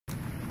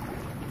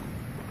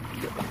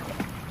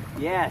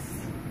Yes.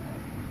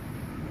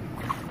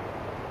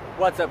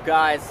 What's up,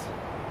 guys?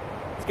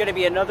 It's gonna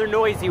be another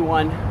noisy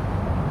one.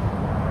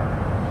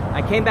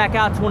 I came back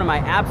out to one of my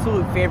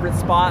absolute favorite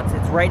spots.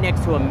 It's right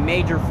next to a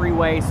major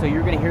freeway, so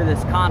you're gonna hear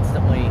this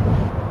constantly.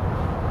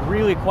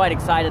 Really quite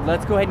excited.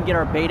 Let's go ahead and get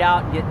our bait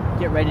out and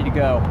get ready to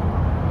go.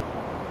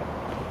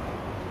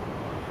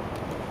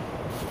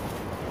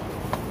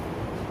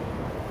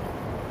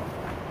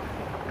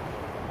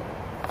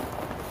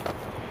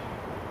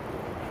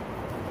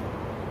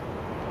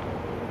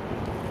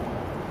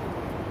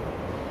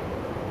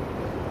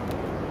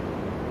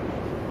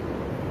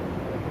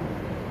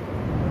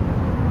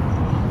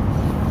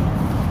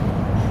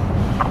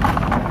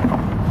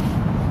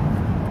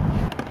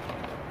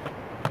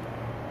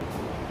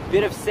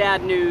 Bit of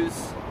sad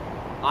news.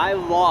 I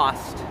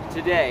lost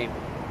today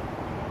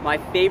my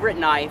favorite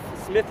knife,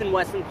 Smith &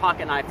 Wesson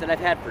pocket knife that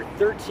I've had for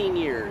 13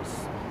 years.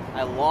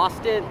 I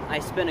lost it. I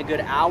spent a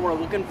good hour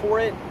looking for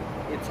it.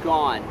 It's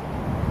gone.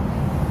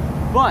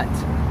 But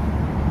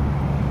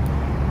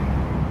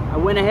I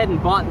went ahead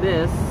and bought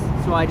this,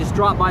 so I just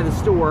dropped by the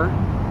store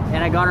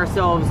and I got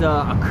ourselves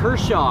a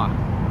Kershaw.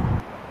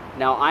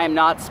 Now, I am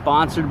not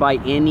sponsored by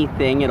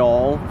anything at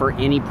all for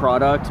any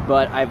product,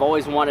 but I've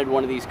always wanted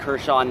one of these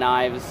Kershaw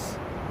knives.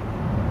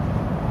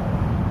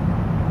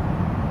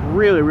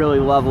 Really, really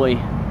lovely.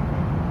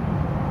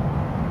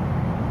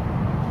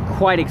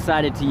 Quite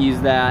excited to use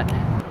that.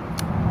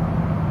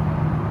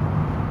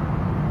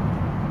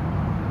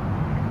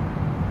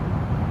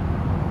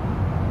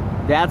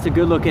 That's a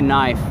good looking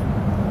knife.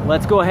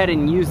 Let's go ahead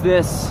and use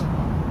this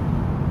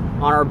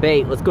on our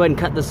bait. Let's go ahead and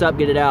cut this up,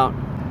 get it out.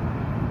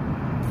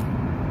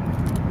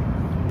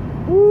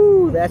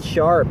 Ooh, that's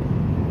sharp.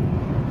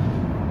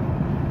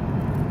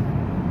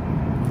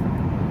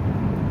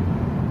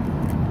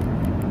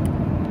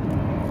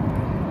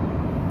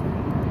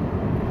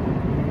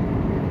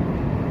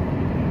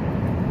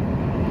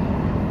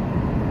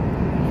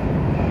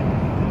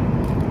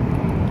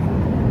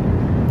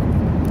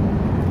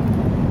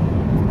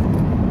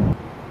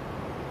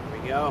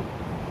 Here we go.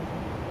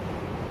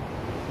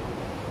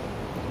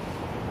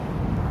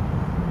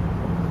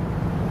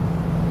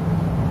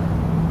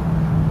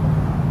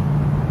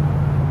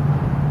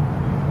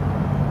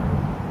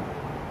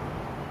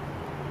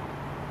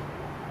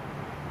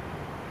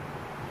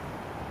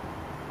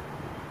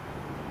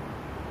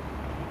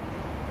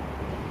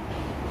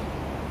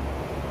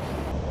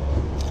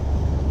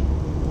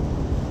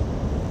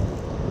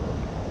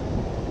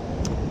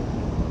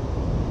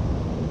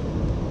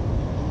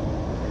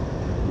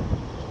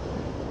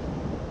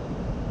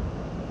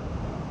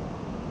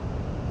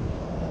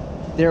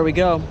 There we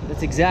go.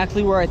 That's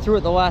exactly where I threw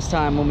it the last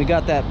time when we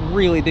got that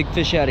really big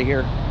fish out of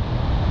here.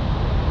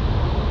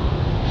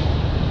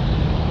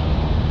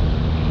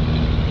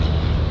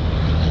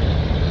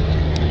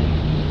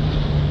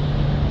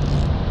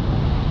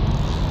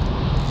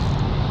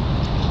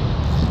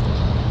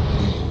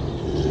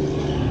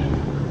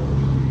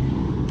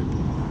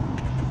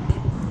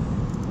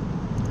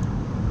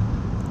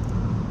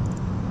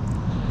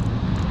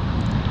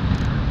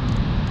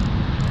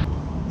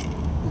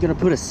 I'm gonna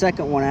put a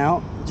second one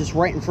out just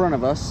right in front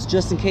of us,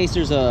 just in case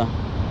there's a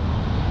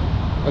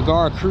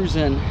gar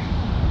cruising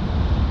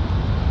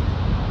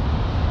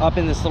up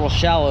in this little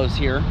shallows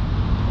here.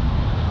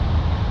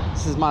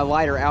 This is my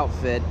lighter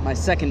outfit, my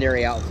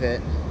secondary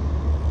outfit.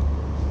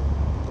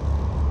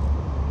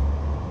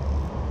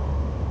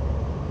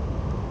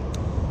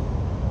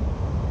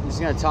 I'm just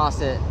gonna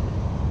toss it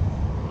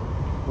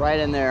right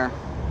in there.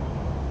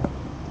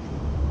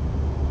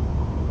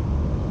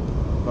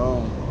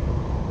 Boom.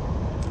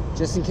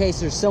 Just in case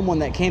there's someone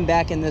that came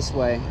back in this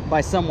way. By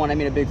someone, I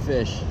mean a big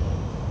fish.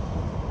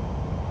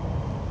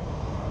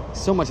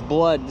 So much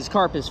blood. This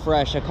carp is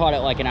fresh. I caught it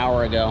like an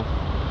hour ago,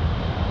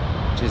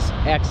 which is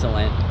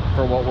excellent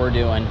for what we're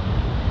doing.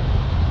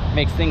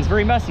 Makes things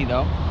very messy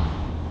though.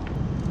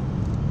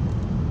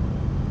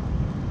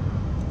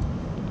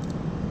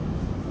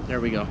 There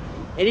we go.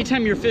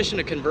 Anytime you're fishing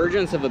a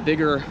convergence of a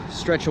bigger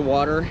stretch of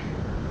water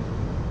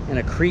and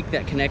a creek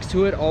that connects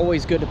to it,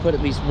 always good to put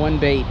at least one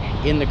bait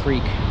in the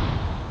creek.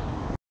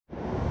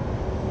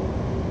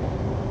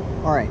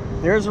 All right,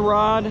 there's a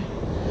rod,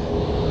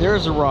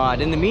 there's a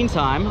rod. In the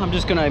meantime, I'm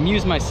just gonna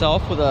amuse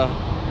myself with a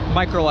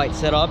microlight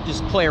setup,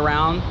 just play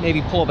around,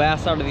 maybe pull a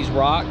bass out of these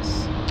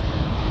rocks,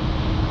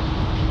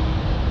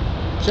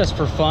 just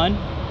for fun.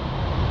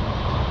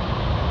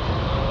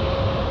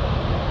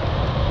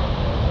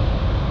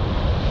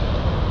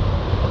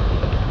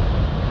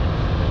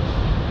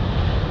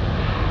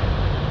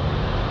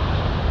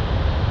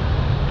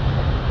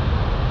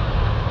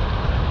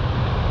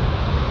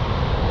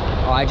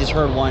 Oh, I just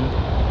heard one.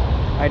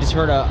 I just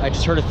heard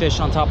a fish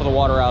on top of the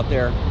water out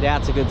there.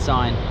 That's a good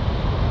sign.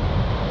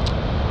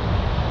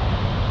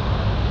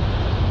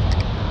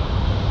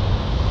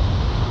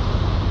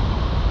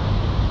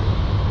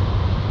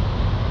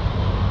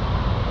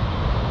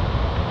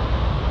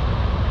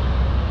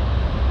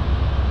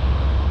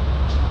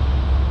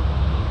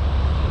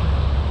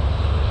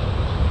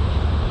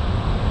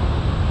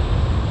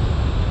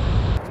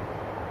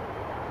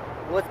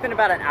 it's been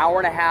about an hour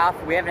and a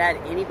half. We haven't had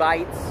any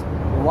bites.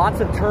 Lots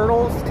of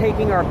turtles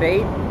taking our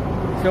bait.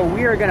 So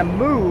we are gonna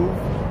move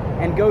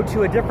and go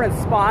to a different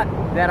spot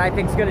that I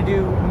think is gonna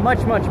do much,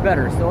 much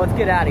better. So let's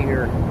get out of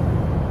here.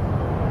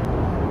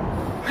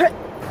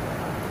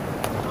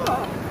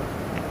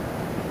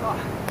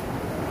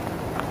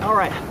 All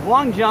right,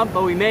 long jump,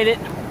 but we made it.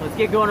 Let's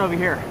get going over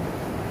here.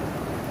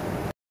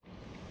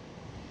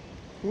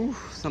 Ooh,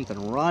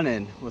 something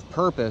running with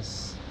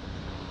purpose.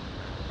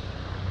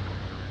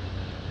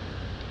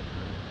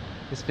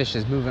 This fish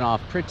is moving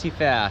off pretty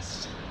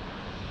fast.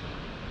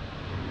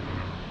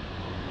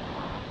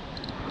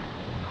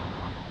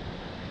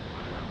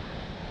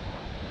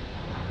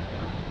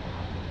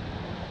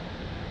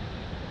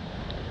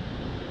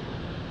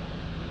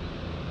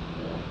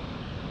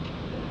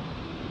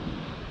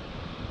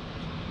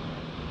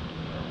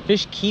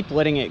 Fish keep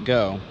letting it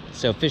go.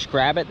 So fish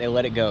grab it, they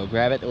let it go,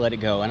 grab it, they let it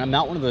go. And I'm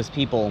not one of those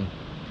people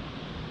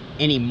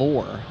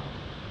anymore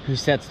who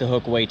sets the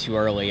hook way too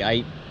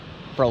early.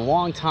 For a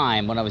long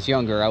time when I was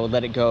younger, I would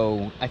let it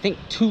go, I think,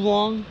 too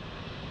long,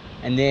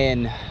 and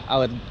then I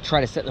would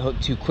try to set the hook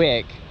too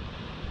quick,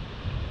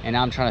 and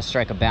now I'm trying to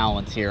strike a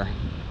balance here.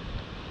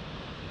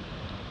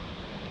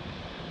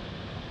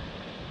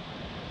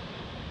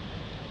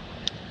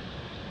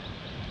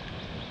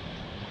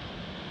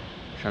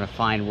 Trying to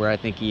find where I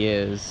think he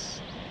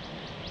is.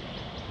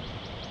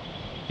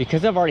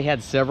 Because I've already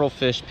had several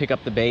fish pick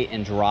up the bait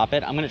and drop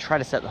it, I'm gonna try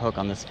to set the hook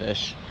on this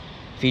fish.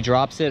 If he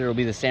drops it, it'll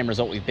be the same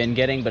result we've been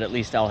getting, but at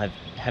least I'll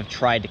have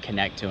tried to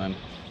connect to him.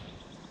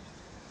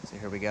 So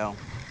here we go.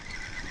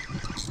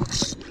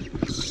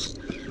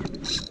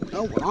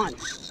 Oh, we're on.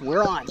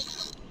 We're on.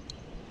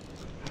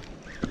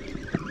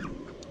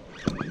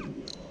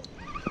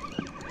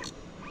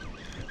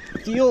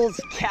 Feels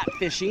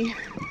catfishy.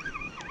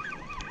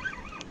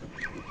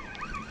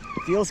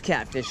 Feels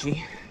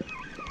catfishy.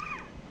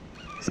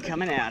 He's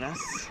coming at us.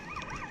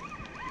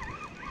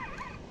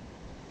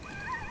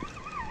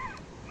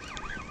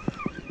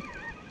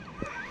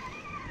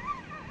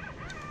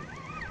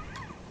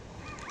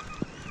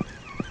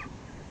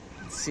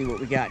 Let's see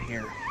what we got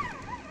here.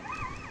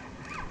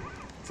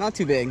 It's not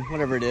too big,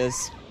 whatever it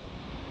is.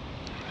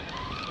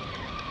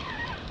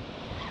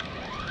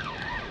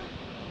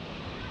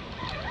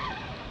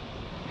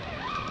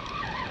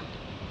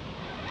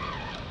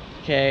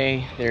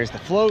 Okay, there's the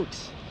float.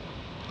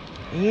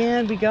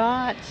 And we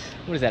got,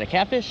 what is that, a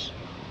catfish?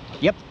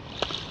 Yep.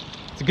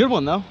 It's a good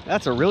one though.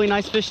 That's a really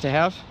nice fish to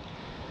have.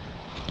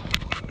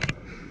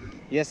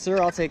 Yes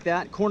sir, I'll take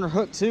that. Corner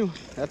hook too.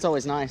 That's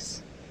always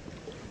nice.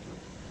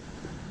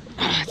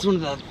 It's one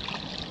of the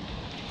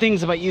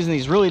things about using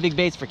these really big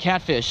baits for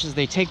catfish is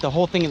they take the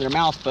whole thing in their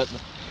mouth, but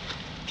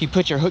if you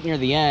put your hook near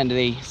the end,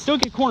 they still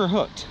get corner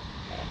hooked.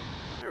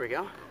 There we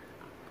go.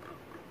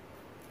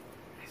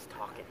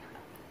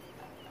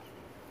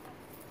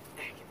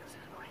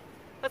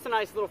 That's a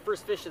nice little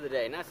first fish of the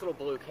day. Nice little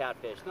blue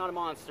catfish. Not a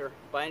monster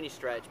by any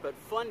stretch, but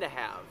fun to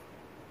have.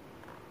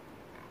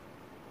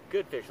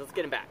 Good fish. Let's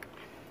get him back.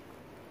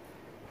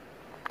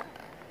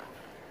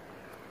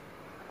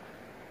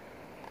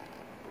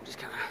 Just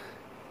kind of...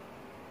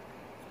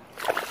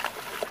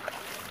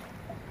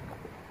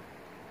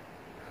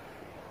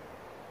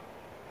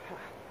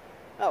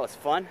 That was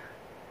fun.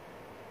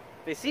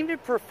 They seem to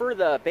prefer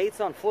the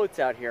baits on floats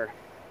out here.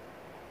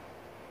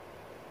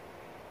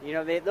 You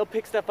know, they'll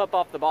pick stuff up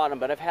off the bottom,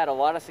 but I've had a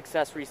lot of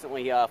success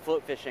recently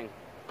float fishing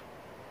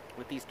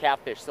with these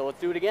catfish, so let's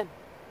do it again.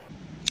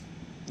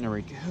 There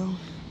we go.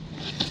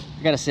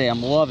 I gotta say,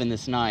 I'm loving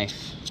this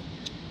knife.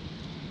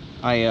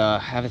 I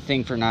have a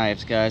thing for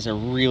knives, guys. I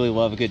really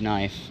love a good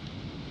knife.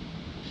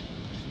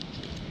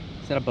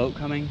 Is that a boat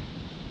coming?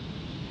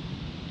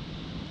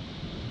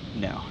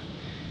 No.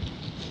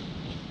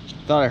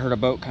 Thought I heard a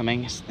boat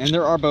coming. And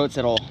there are boats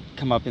that'll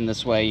come up in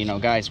this way, you know,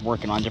 guys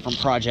working on different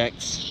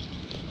projects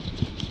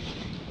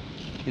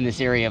in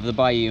this area of the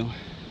bayou.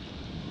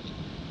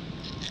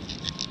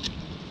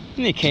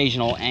 And the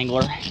occasional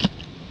angler.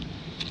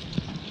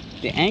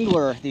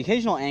 The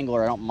occasional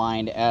angler I don't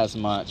mind as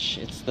much.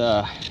 It's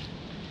the,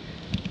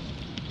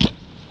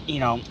 you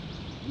know,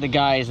 the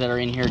guys that are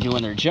in here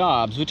doing their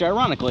jobs, which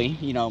ironically,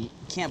 you know,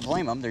 can't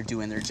blame them, they're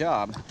doing their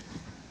job.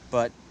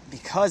 But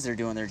because they're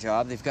doing their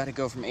job, they've got to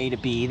go from A to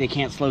B. They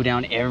can't slow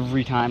down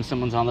every time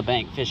someone's on the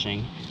bank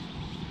fishing.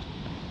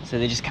 So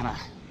they just kind of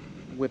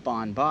whip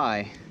on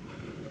by.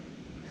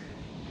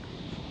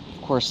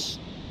 Of course,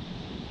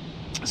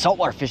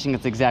 saltwater fishing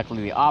is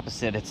exactly the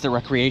opposite. It's the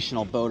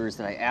recreational boaters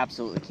that I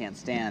absolutely can't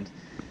stand.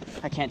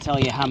 I can't tell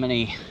you how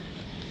many,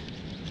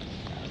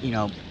 you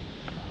know,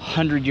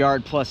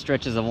 100-yard plus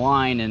stretches of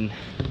line and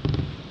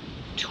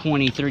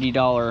 $20,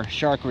 $30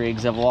 shark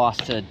rigs I've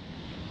lost to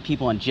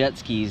people on jet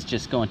skis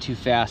just going too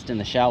fast in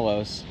the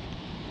shallows.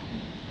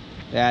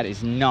 That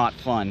is not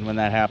fun when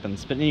that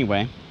happens. But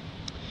anyway,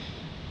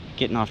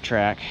 getting off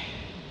track.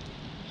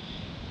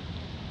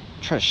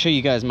 Try to show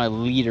you guys my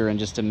leader in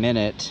just a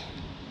minute.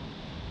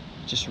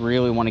 Just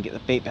really want to get the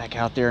bait back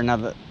out there now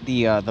that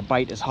the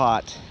bite is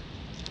hot.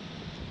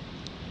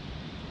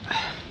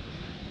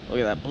 Look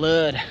at that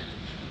blood.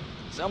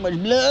 So much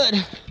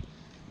blood.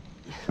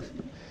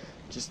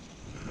 Just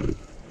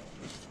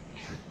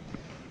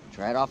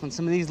try it off on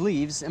some of these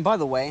leaves. And by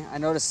the way, I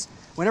notice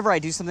whenever I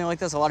do something like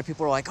this, a lot of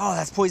people are like, oh,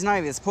 that's poison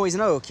ivy, that's poison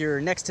oak,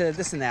 you're next to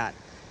this and that.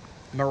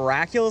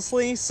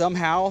 Miraculously,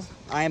 somehow,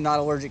 I am not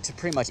allergic to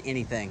pretty much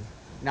anything.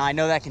 Now, I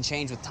know that can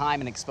change with time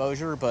and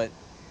exposure, but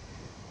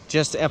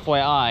just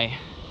FYI,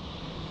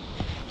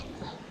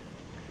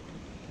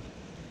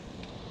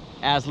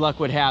 as luck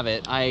would have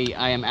it, I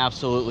am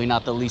absolutely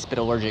not the least bit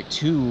allergic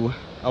to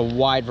a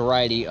wide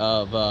variety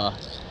of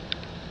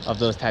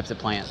those types of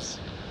plants.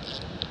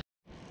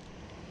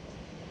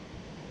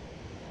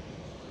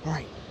 All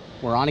right,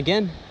 we're on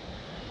again.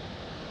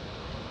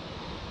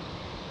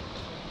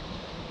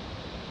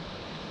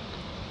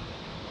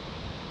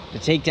 The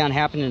takedown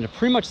happened in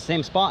pretty much the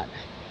same spot.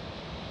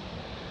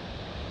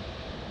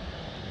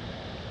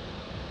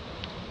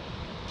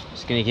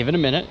 Just gonna give it a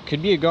minute.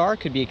 Could be a gar,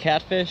 could be a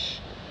catfish.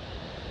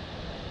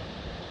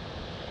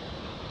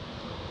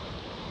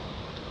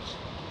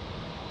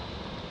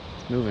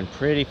 It's moving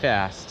pretty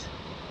fast.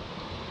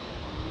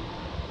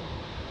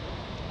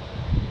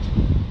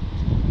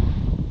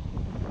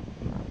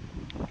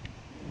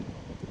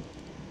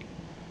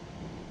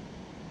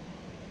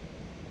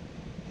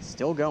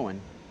 Still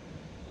going.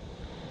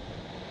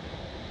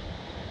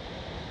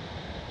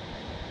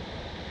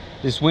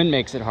 This wind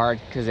makes it hard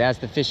because as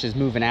the fish is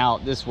moving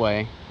out this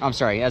way,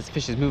 as the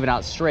fish is moving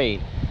out straight,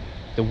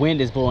 the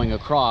wind is blowing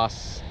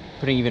across,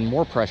 putting even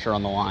more pressure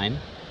on the line.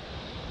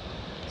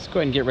 Let's go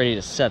ahead and get ready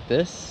to set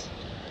this.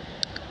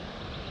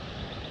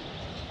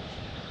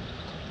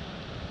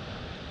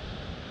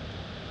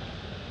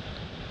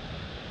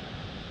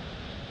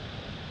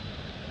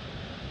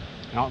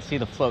 I don't see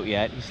the float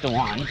yet. He's still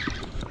on.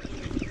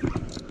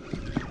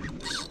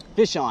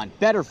 Fish on.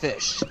 Better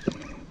fish.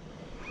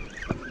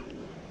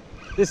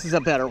 This is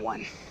a better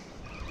one.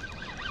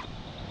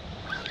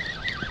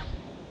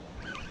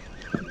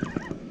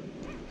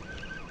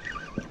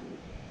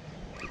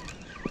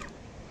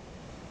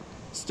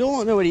 Still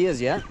don't know what he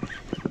is yet.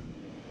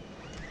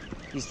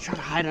 He's trying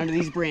to hide under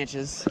these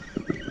branches.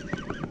 If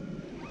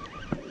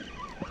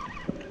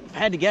I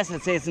had to guess,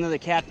 I'd say it's another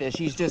catfish.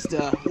 He's just,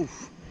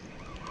 oof,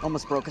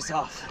 almost broke us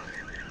off.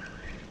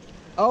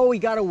 Oh, he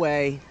got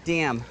away.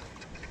 Damn.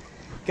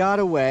 Got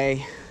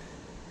away.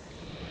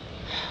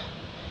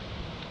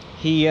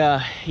 He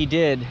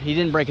did. He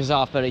didn't break us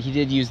off, but he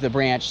did use the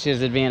branch to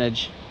his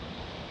advantage.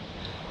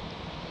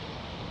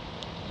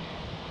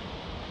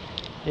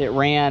 It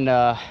ran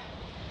the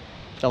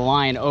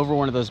line over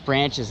one of those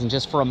branches, and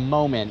just for a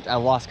moment, I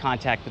lost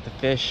contact with the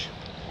fish.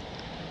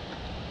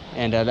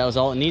 And that was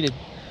all it needed.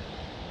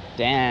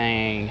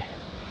 Dang.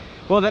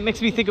 Well, that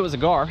makes me think it was a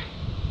gar.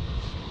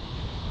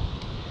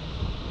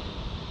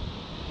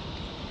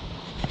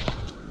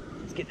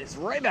 Let's get this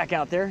right back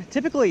out there.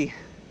 Typically,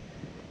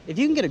 if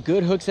you can get a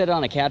good hook set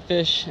on a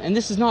catfish, and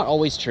this is not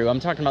always true, I'm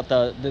talking about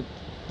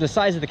the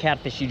size of the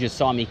catfish you just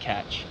saw me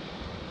catch.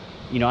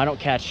 You know, I don't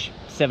catch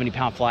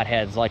 70-pound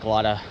flatheads like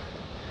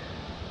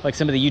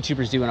some of the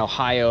YouTubers do in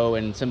Ohio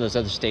and some of those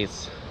other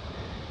states.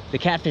 The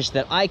catfish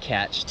that I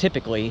catch,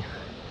 typically,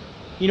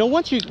 you know,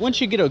 once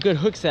you get a good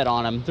hook set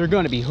on them, they're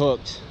going to be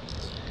hooked.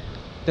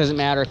 Doesn't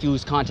matter if you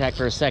lose contact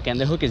for a second,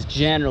 the hook is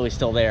generally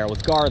still there.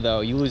 With gar,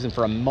 though, you lose them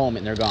for a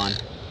moment and they're gone.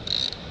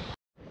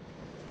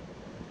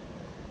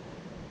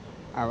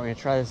 All right, we're gonna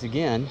try this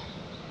again.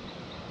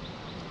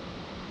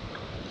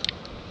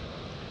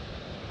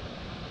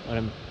 Let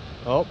him,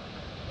 oh,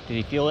 did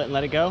he feel it and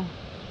let it go?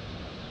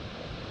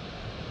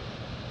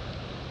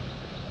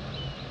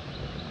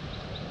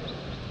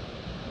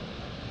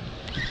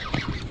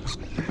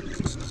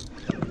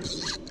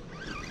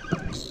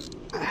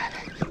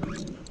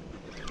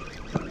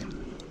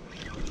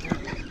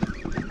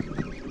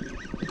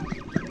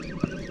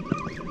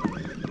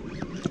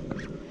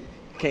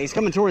 Okay, he's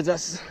coming towards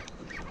us.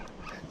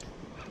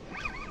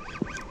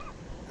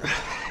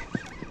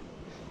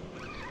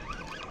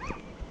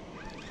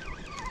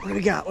 What do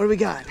we got? What do we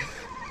got?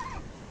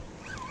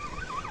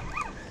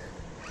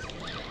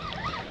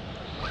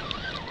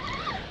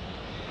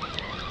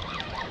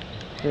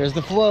 There's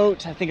the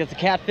float. I think it's a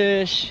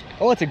catfish.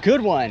 Oh, it's a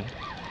good one.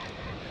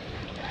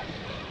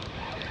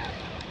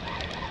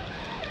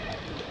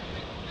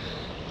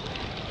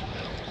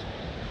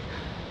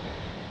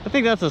 I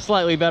think that's a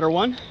slightly better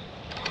one.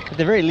 At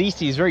the very least,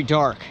 he's very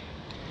dark.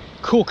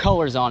 Cool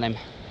colors on him.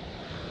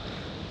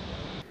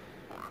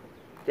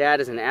 That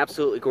is an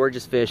absolutely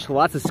gorgeous fish.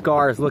 Lots of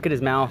scars. Look at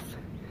his mouth.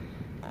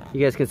 You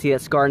guys can see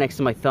that scar next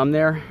to my thumb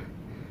there.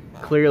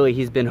 Clearly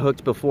he's been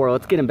hooked before.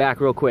 Let's get him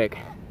back real quick.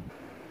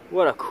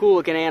 What a cool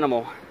looking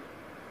animal.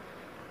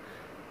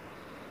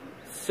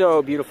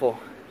 So beautiful.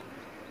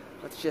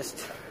 Let's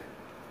just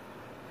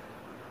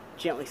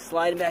gently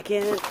slide him back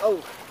in.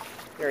 Oh,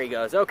 there he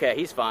goes. Okay,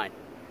 he's fine.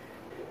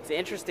 It's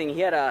interesting,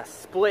 he had a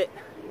split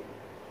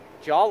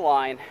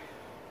jawline.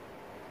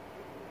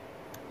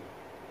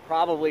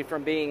 Probably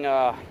from being,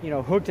 you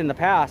know, hooked in the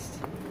past.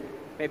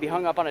 Maybe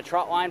hung up on a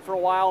trot line for a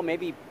while.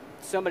 Maybe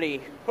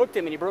somebody hooked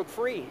him and he broke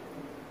free.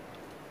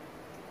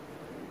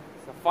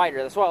 He's a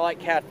fighter. That's why I like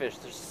catfish.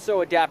 They're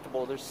so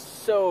adaptable. They're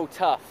so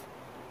tough.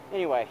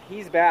 Anyway,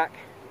 he's back.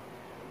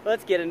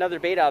 Let's get another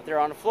bait out there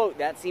on a float.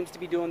 That seems to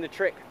be doing the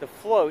trick. The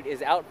float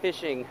is out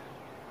fishing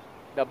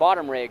the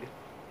bottom rig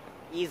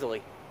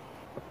easily.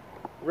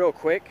 Real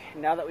quick,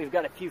 now that we've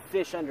got a few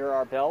fish under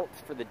our belt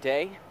for the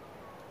day,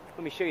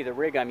 let me show you the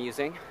rig I'm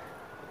using.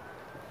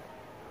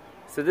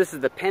 So this is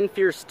the Penn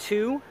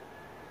 2.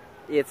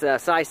 It's a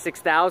size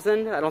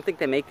 6,000. I don't think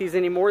they make these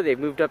anymore. They've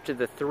moved up to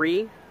the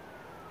 3.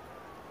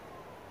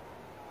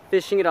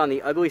 Fishing it on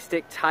the Ugly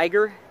Stick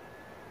Tiger.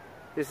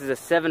 This is a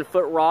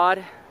 7-foot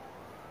rod.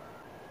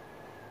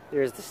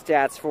 There's the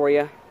stats for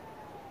you.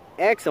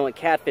 Excellent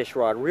catfish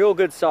rod. Real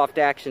good soft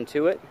action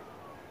to it.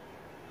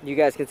 You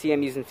guys can see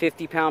I'm using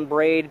 50-pound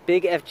braid.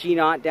 Big FG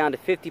knot down to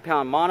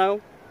 50-pound mono.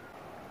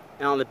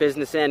 And on the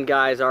business end,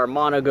 guys, our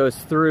mono goes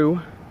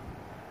through.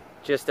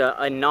 Just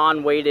a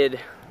non-weighted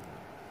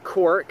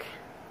cork.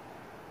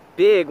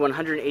 Big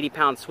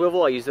 180-pound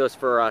swivel. I use those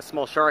for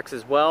small sharks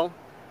as well.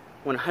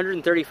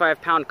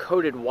 135-pound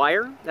coated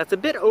wire. That's a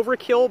bit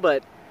overkill,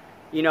 but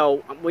you know,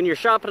 when you're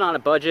shopping on a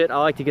budget, I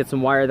like to get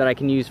some wire that I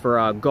can use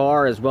for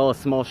gar as well as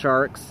small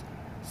sharks.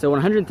 So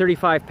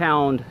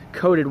 135-pound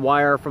coated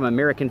wire from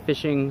American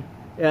Fishing.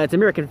 It's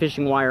American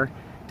Fishing wire.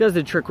 Does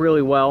the trick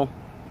really well.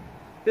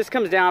 This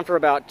comes down for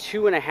about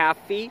 2.5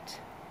 feet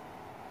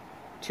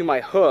to my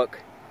hook,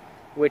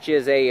 which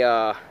is a,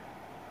 I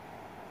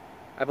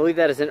believe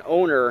that is an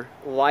owner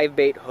live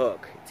bait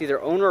hook. It's either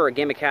owner or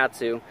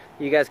Gamakatsu.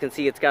 You guys can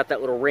see it's got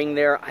that little ring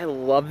there. I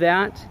love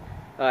that.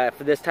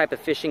 For this type of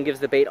fishing, gives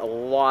the bait a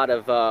lot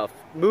of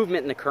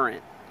movement in the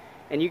current.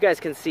 And you guys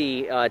can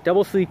see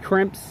double sleeve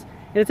crimps,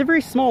 and it's a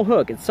very small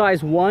hook. It's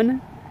size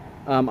 1.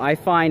 I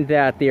find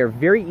that they are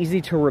very easy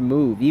to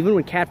remove. Even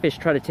when catfish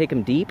try to take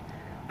them deep,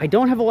 I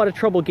don't have a lot of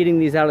trouble getting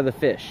these out of the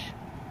fish.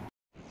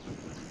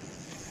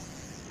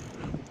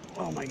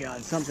 Oh my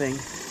God, something.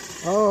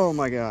 Oh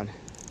my God.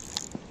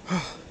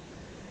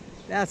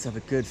 That's a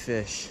good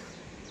fish.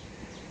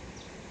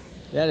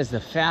 That is the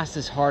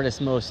fastest,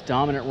 hardest, most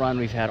dominant run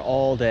we've had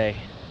all day.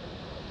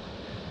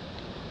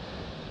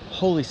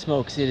 Holy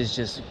smokes, it is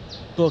just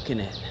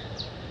booking it.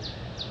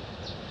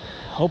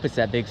 Hope it's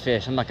that big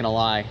fish, I'm not gonna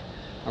lie.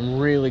 I'm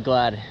really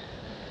glad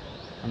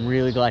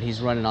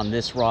he's running on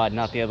this rod,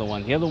 not the other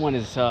one. The other one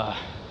is,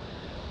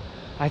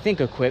 I think,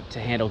 equipped to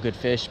handle good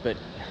fish, but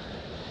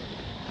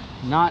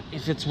not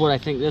if it's what I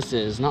think this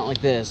is. Not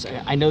like this.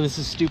 I know this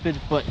is stupid,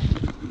 but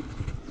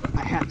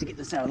I have to get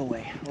this out of the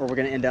way, or we're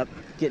gonna end up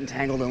getting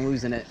tangled and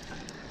losing it.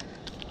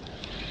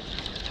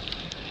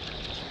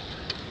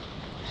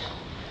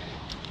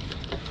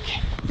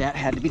 Okay, that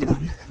had to be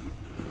done.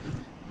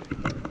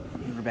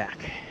 And we're back.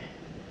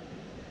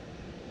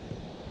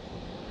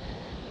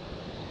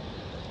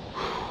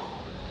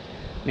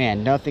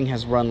 Man, nothing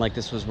has run like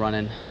this was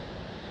running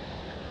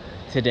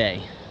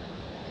today.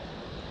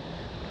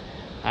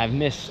 I've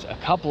missed a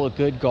couple of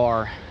good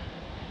gar.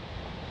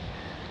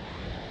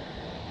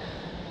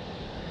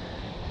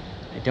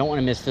 I don't want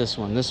to miss this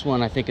one. This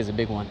one I think is a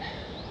big one.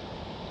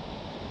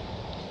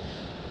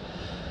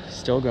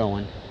 Still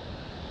going.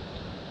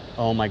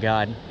 Oh my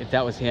God, if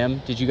that was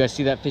him, did you guys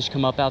see that fish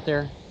come up out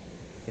there?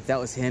 If that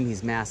was him,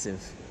 he's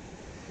massive.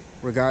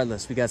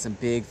 Regardless, we got some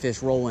big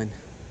fish rolling.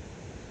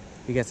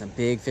 We got some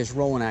big fish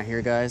rolling out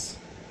here, guys.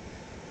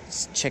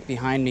 Just check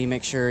behind me,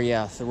 make sure,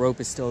 yeah, the rope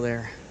is still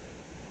there.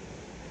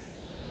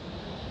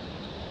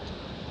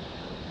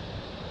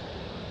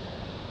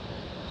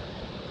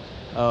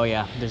 Oh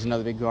yeah, there's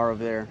another big gar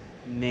over there.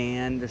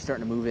 Man, they're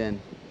starting to move in.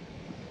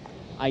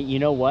 You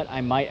know what?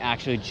 I might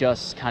actually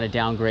just kind of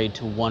downgrade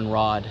to one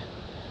rod.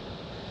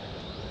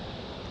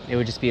 It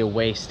would just be a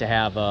waste to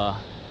have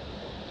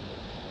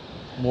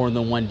more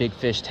than one big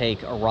fish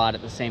take a rod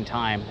at the same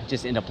time.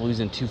 Just end up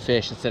losing 2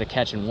 fish instead of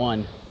catching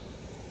 1.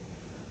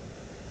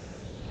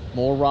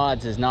 More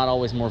rods is not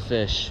always more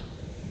fish.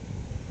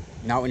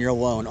 Not when you're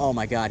alone. Oh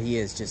my God, he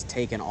is just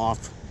taking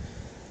off.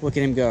 Look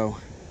at him go.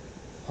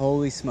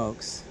 Holy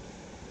smokes.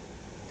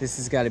 This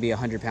has got to be a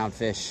 100-pound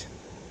fish.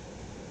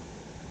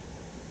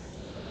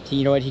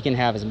 You know what? He can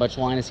have as much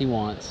line as he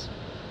wants.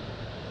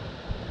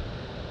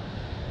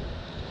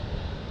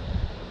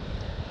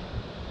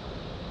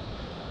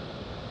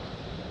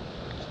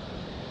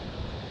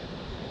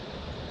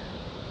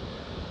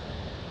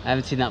 I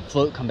haven't seen that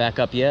float come back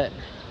up yet.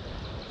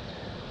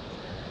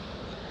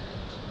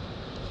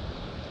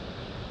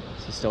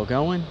 Is he still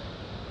going?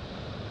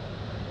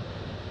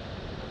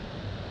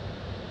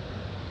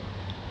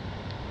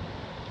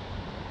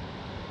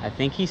 I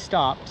think he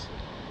stopped.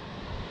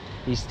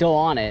 He's still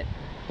on it,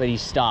 but he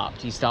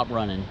stopped. He stopped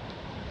running,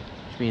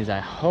 which means I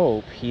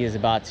hope he is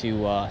about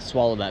to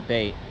swallow that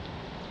bait.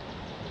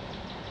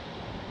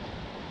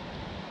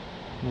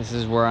 This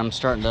is where I'm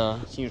starting to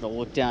continue to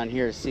look down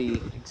here to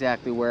see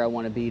exactly where I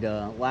want to be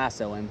to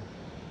lasso him.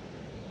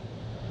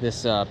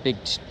 This big,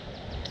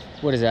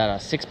 what is that,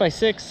 a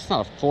 6x6? It's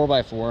not a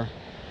 4x4.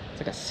 It's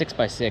like a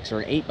 6x6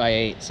 or an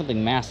 8x8,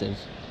 something massive.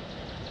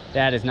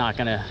 That is not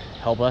gonna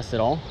help us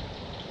at all.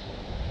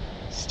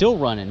 Still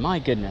running, my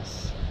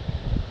goodness.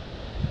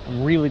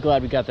 I'm really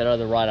glad we got that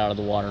other rod out of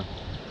the water.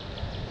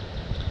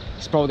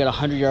 He's probably got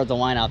 100 yards of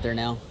line out there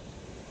now.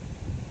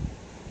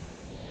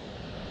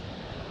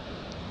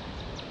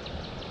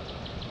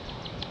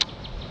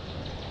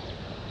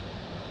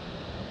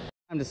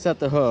 Time to set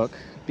the hook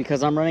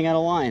because I'm running out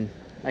of line.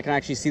 I can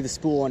actually see the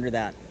spool under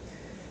that.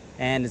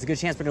 And there's a good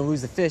chance we're gonna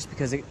lose the fish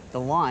because the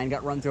line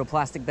got run through a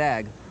plastic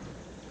bag.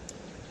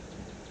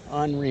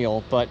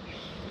 Unreal, but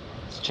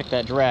let's check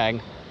that drag.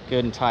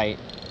 Good and tight.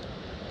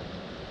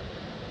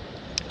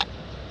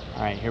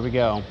 All right, here we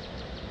go.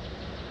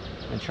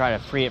 I'm gonna try to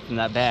free it from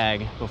that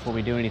bag before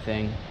we do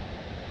anything.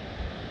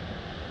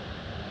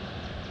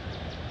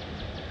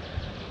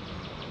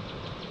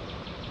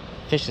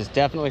 Fish is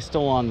definitely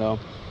still on though.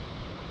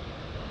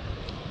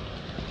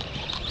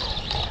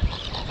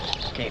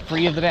 Okay,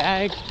 free of the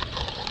bag.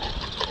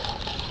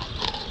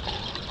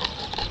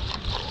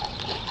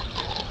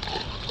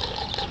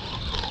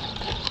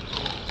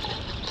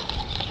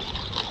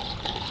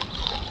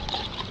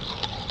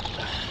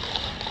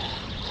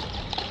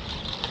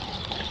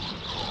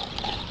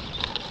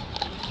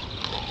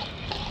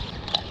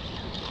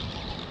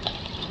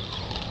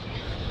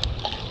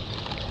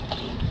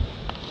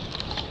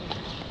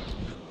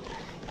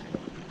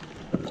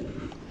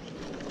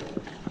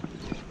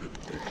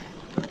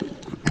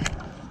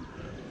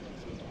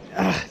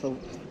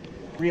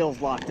 The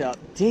reel's locked up.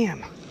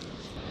 Damn.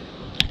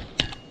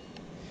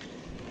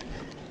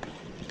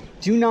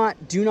 Do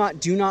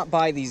not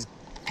buy these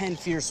Penn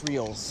Fierce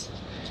reels.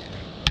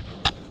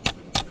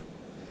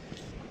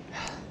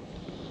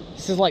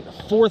 This is like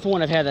the fourth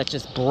one I've had that's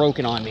just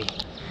broken on me.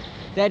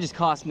 That just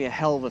cost me a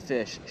hell of a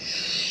fish.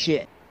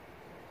 Shit.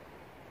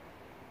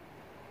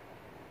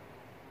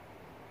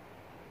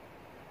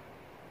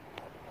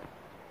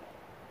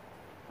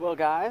 Well,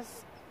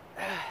 guys,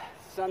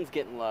 sun's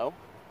getting low.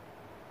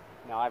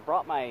 Now I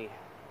brought my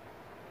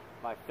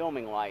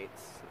filming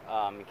lights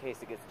in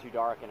case it gets too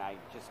dark and I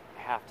just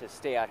have to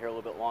stay out here a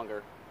little bit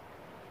longer.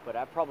 But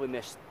I probably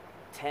missed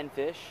 10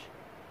 fish.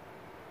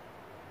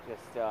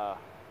 Just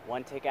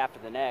one take after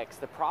the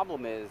next. The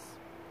problem is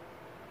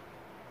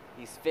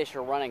these fish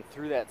are running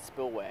through that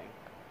spillway.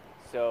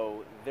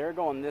 So they're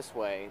going this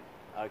way.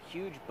 A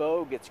huge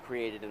bow gets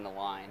created in the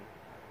line.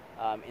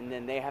 And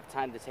then they have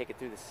time to take it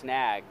through the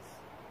snags.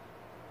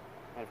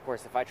 And of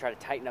course, if I try to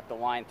tighten up the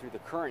line through the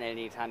current at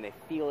any time they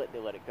feel it, they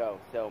let it go.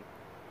 So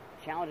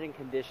challenging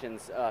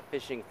conditions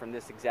fishing from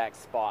this exact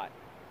spot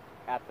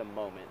at the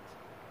moment.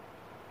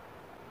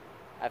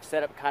 I've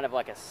set up kind of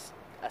like a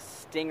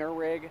stinger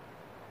rig,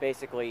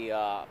 basically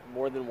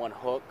more than one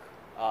hook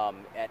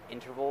at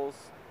intervals.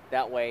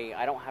 That way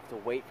I don't have to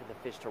wait for the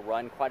fish to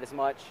run quite as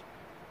much.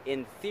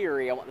 In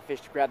theory, I want the fish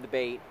to grab the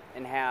bait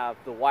and have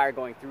the wire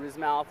going through his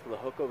mouth with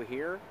a hook over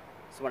here.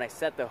 So when I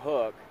set the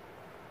hook,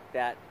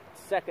 that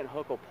second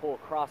hook will pull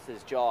across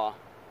his jaw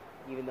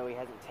even though he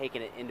hasn't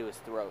taken it into his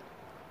throat.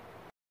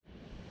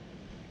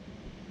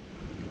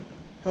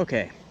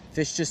 Okay,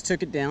 fish just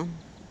took it down.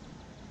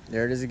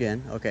 There it is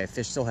again. Okay,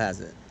 fish still has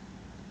it.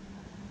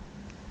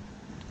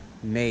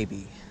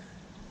 Maybe.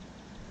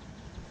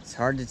 It's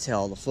hard to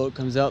tell. The float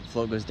comes up,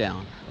 float goes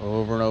down,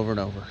 over and over and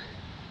over.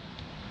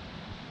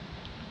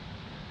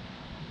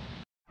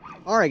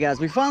 All right, guys,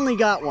 we finally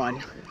got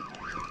one.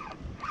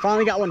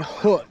 Finally got one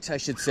hooked, I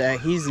should say.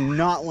 He's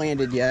not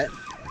landed yet.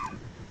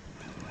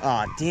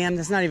 Aw, oh, damn,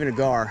 that's not even a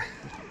gar.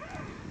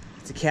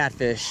 It's a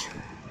catfish.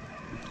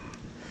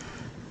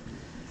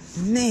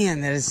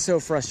 Man, that is so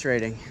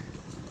frustrating.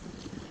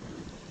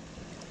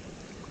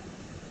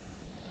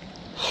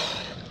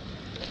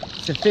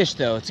 It's a fish,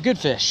 though. It's a good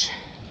fish.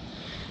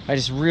 I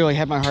just really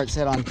had my heart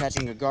set on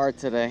catching a gar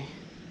today.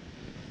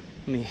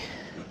 Let me...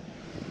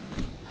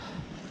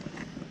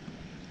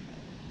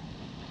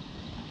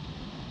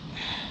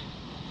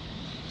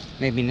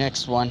 Maybe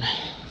next one.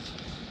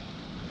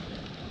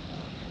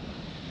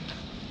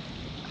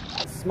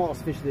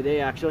 Smallest fish of the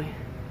day, actually.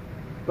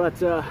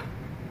 But, you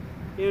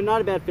know,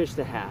 not a bad fish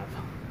to have.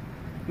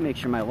 Make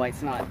sure my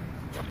light's not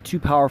too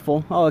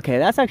powerful. Oh, okay,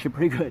 that's actually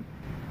pretty good.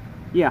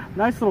 Yeah,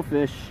 nice little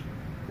fish.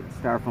 Get the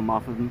styrofoam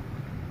off of him.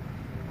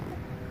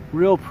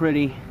 Real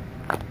pretty.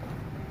 Back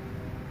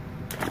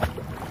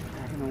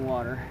in the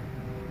water.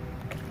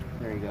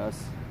 There he goes.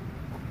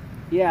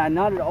 Yeah,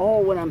 not at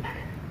all what I'm,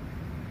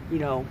 you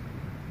know,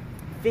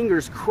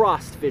 fingers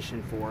crossed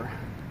fishing for.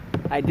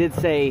 I did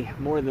say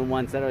more than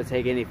once that I would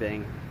take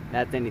anything.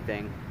 That's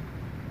anything.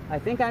 I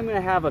think I'm gonna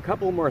have a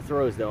couple more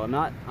throws though. I'm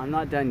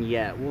not done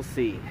yet. We'll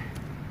see.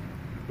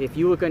 If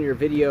you look on your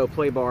video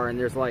play bar and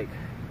there's like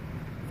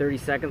 30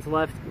 seconds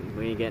left,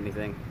 we ain't get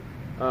anything.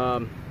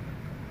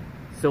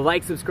 So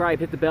like, subscribe,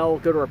 hit the bell,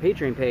 go to our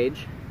Patreon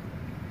page.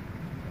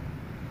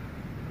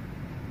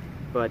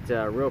 But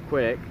real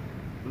quick,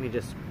 let me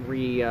just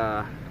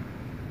readjust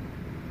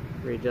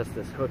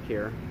this hook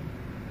here.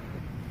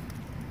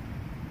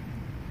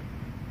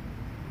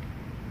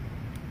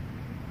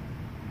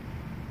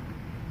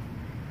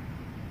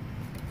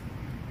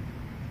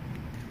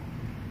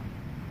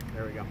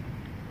 There we go.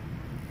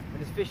 I'm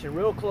just fishing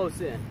real close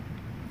in.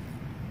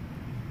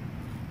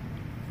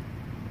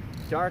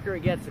 darker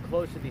it gets, the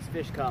closer these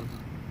fish come.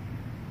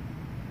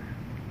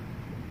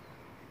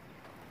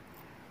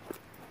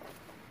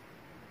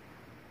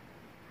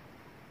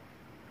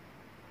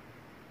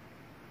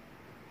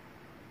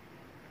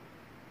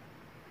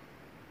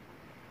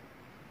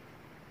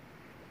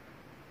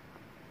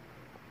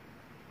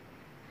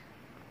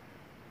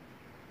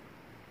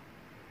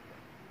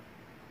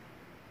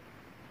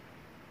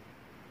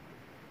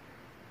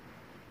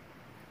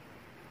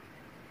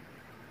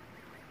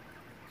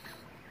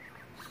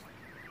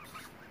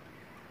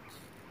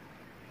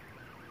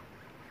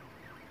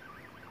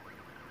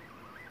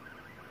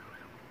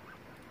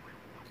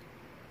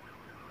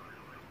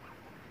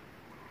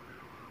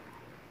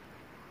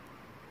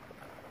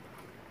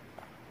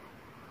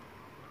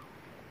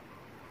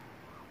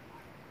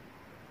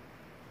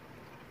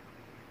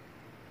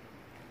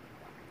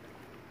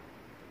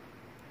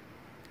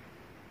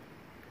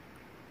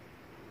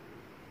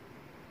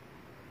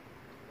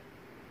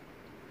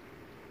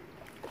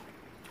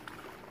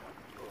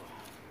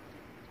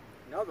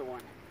 Another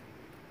one.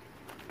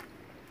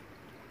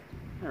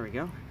 There we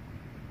go.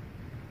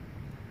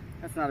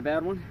 That's not a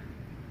bad one.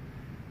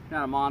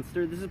 Not a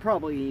monster. This is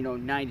probably, you know,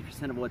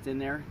 90% of what's in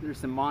there. There's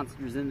some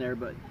monsters in there,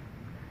 but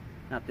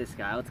not this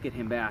guy. Let's get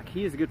him back.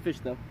 He is a good fish,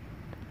 though.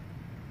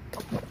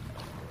 I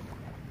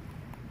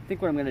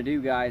think what I'm going to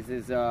do, guys,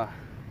 is I'm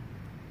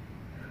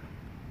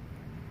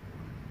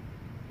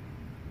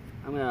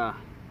going to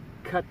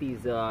cut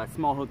these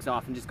small hooks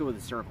off and just go with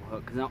a circle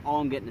hook, because all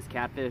I'm getting is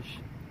catfish.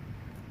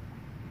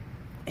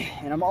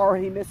 And I'm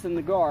already missing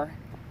the gar.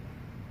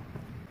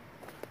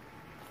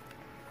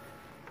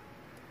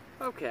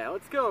 Okay,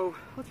 let's go.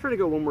 Let's try to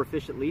go one more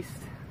fish at least.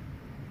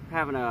 We're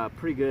having a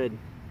pretty good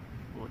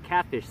little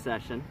catfish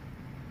session.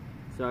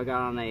 So I got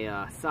on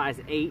a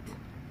size 8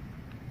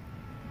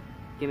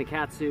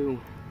 Gamakatsu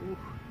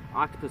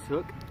octopus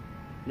hook.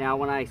 Now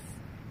when I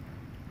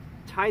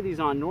tie these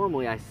on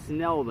normally, I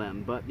snell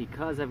them, but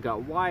because I've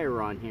got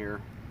wire on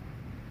here,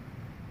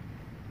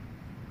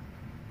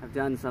 I've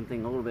done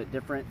something a little bit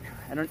different.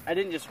 I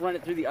didn't just run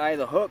it through the eye of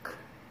the hook.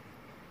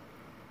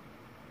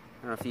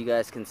 I don't know if you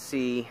guys can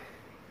see.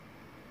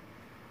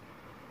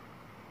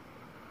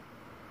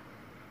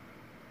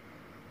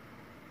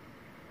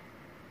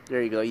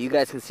 There you go. You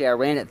guys can see I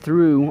ran it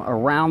through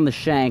around the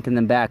shank and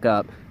then back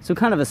up. So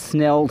kind of a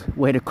snelled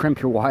way to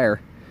crimp your wire.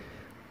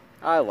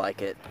 I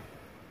like it.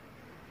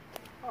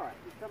 All right,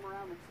 we come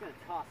around, we're just going to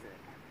toss it.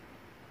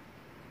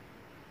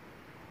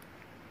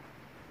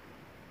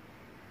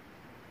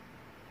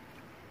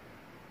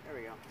 There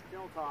we go.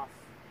 Gentle toss.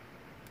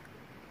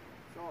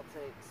 That's all it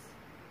takes.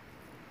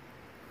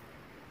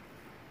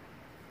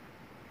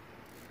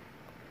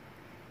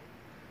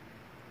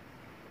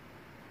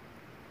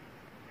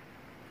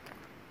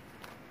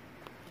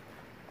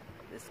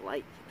 This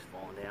light keeps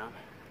falling down.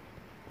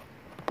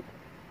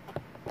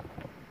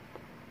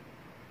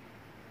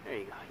 There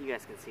you go. You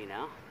guys can see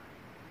now.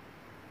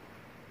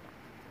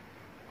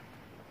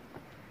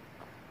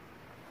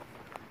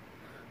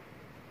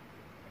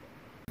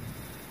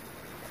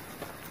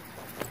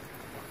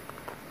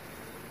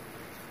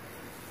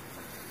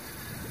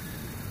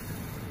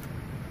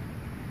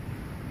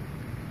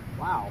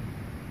 Wow.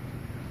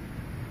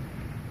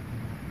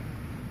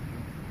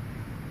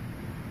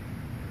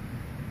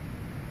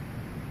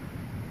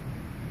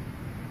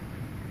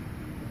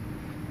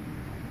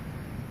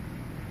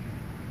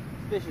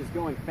 This fish is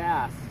going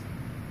fast.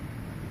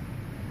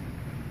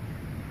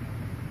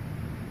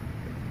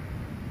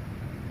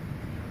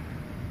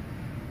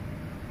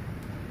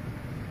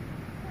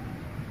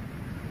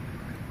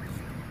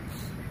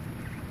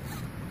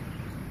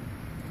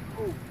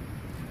 Oh,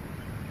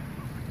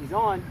 he's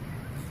on.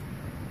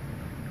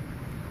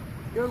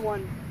 Good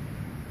one.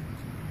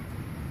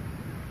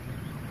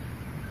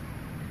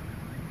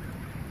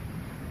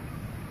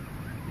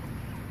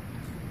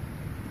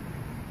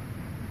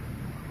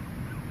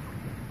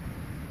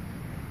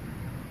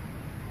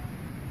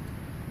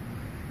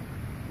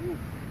 Ooh.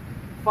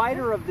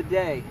 Fighter of the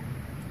day.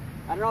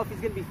 I don't know if he's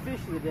going to be fish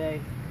of the day.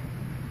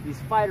 He's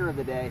fighter of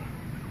the day.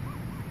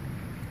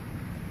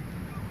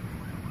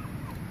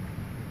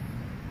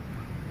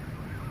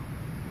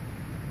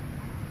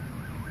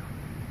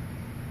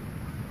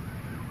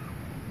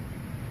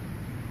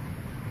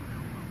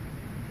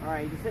 All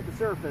right, he just hit the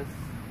surface.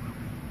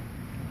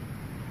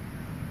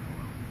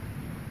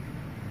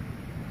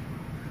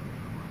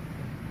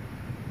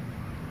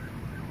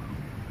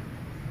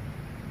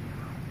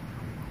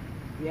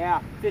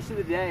 Yeah, fish of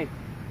the day.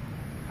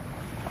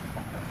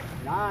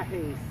 Nice.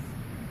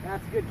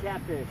 That's a good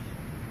catfish.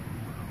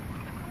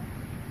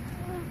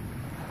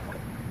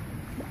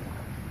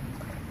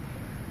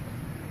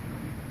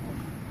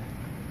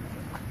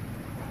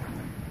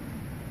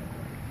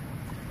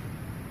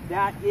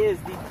 That is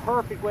the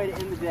perfect way to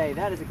end the day.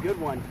 That is a good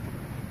one.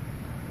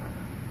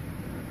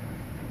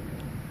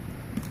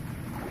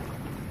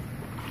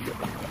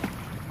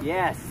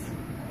 Yes.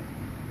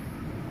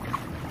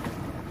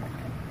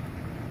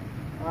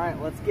 All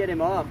right, let's get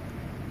him up.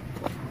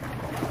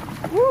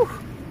 Woo!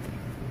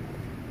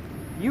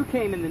 You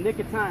came in the nick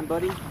of time,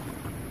 buddy.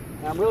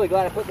 And I'm really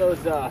glad I put those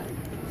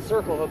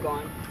circle hook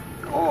on.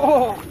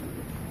 Oh!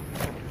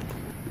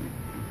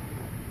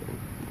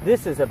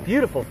 This is a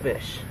beautiful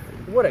fish.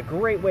 What a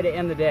great way to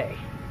end the day.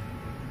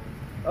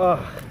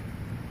 Oh.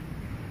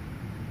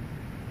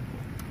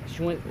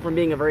 She went from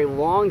being a very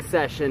long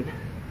session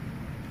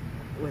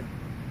with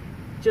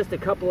just a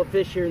couple of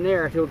fish here and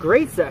there to a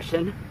great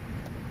session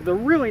with a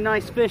really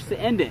nice fish to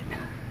end it.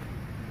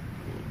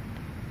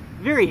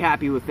 Very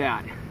happy with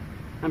that.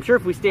 I'm sure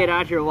if we stayed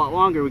out here a lot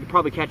longer, we could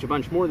probably catch a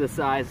bunch more this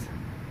size.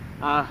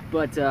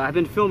 But I've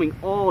been filming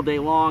all day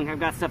long. I've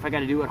got stuff I got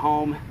to do at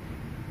home,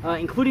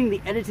 including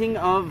the editing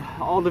of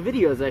all the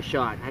videos I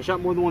shot. I shot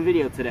more than one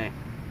video today.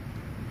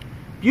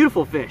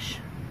 Beautiful fish.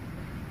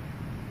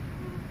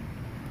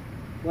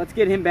 Let's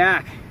get him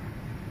back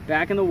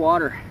in the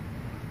water.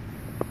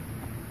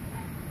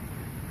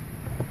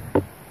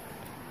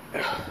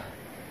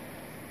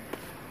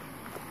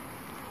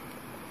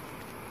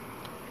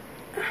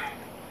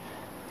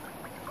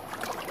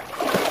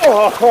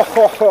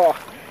 Oh,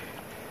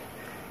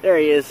 there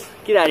he is.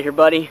 Get out of here,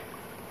 buddy.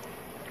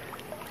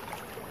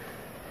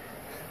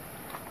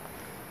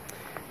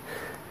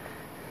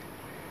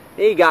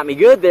 He got me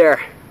good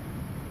there.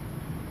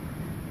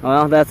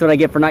 Well, that's what I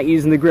get for not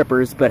using the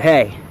grippers, but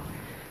hey.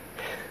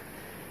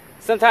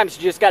 Sometimes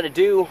you just got to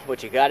do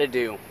what you got to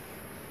do.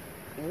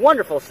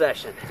 Wonderful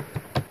session.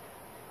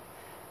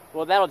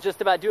 Well, that'll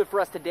just about do it for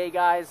us today,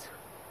 guys.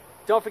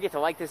 Don't forget to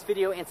like this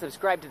video and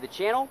subscribe to the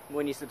channel.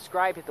 When you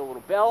subscribe, hit the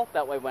little bell.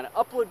 That way when I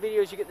upload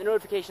videos, you get the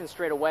notifications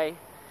straight away.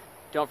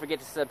 Don't forget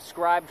to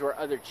subscribe to our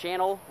other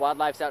channel,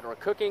 Wildlife's Outdoor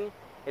Cooking.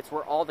 It's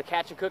where all the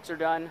catch and cooks are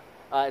done,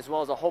 as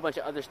well as a whole bunch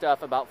of other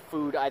stuff about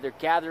food either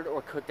gathered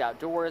or cooked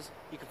outdoors.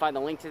 You can find the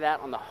link to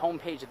that on the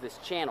homepage of this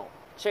channel.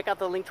 Check out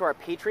the link to our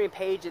Patreon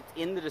page. It's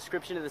in the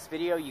description of this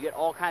video. You get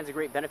all kinds of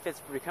great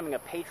benefits for becoming a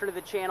patron of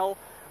the channel.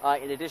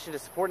 In addition to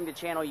supporting the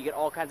channel, you get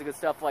all kinds of good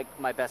stuff like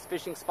my best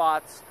fishing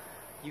spots.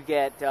 You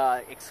get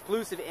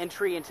exclusive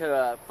entry into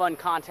a fun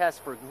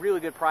contest for really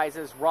good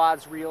prizes,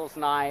 rods, reels,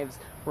 knives.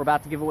 We're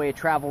about to give away a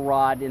travel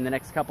rod in the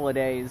next couple of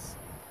days.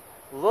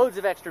 Loads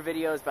of extra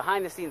videos,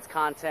 behind the scenes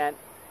content,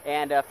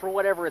 and for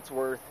whatever it's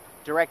worth,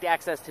 direct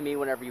access to me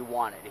whenever you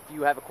want it. If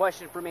you have a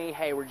question for me,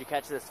 hey, where'd you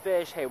catch this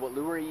fish? Hey, what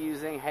lure are you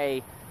using?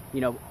 Hey,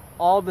 you know,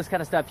 all this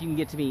kind of stuff you can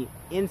get to me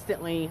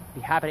instantly.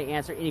 Be happy to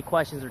answer any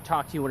questions or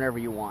talk to you whenever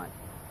you want.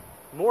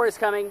 More is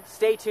coming.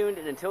 Stay tuned,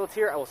 and until it's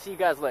here, I will see you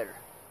guys later.